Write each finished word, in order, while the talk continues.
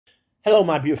Hello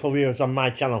my beautiful viewers on my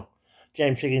channel,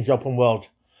 James Higgins Open World.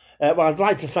 Well, I'd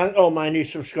like to thank all my new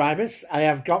subscribers. I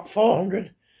have got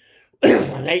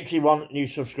 481 new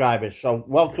subscribers. So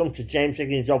welcome to James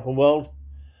Higgins Open World.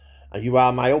 And you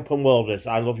are my open worlders.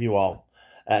 I love you all.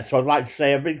 So I'd like to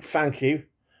say a big thank you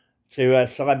to a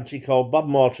celebrity called Bob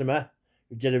Mortimer,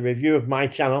 who did a review of my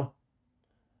channel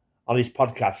on his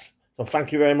podcast. So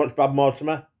thank you very much, Bob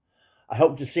Mortimer. I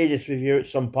hope to see this review at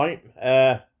some point.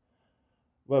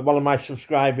 Well, one of my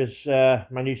subscribers,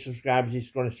 my new subscribers,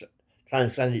 is going to try and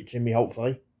send it to me,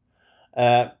 hopefully.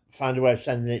 Find a way of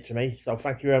sending it to me. So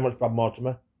thank you very much, Bob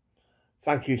Mortimer.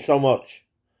 Thank you so much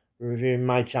for reviewing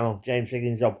my channel, James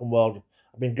Higgins Open World.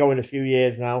 I've been going a few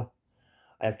years now.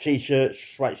 I have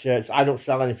t-shirts, sweatshirts. I don't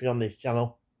sell anything on this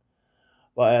channel.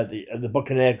 But the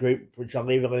Buccaneer group, which I'll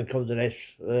leave a link under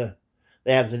this, they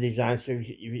have the designs. So if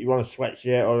you want a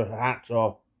sweatshirt or a hat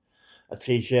or a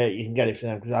t-shirt, you can get it for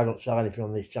them, because I don't sell anything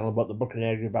on this channel, but the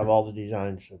Buccaneer group have all the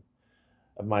designs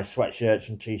of my sweatshirts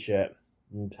and t-shirt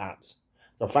and hats.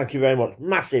 So thank you very much.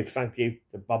 Massive thank you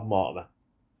to Bob Mortimer.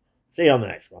 See you on the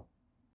next one.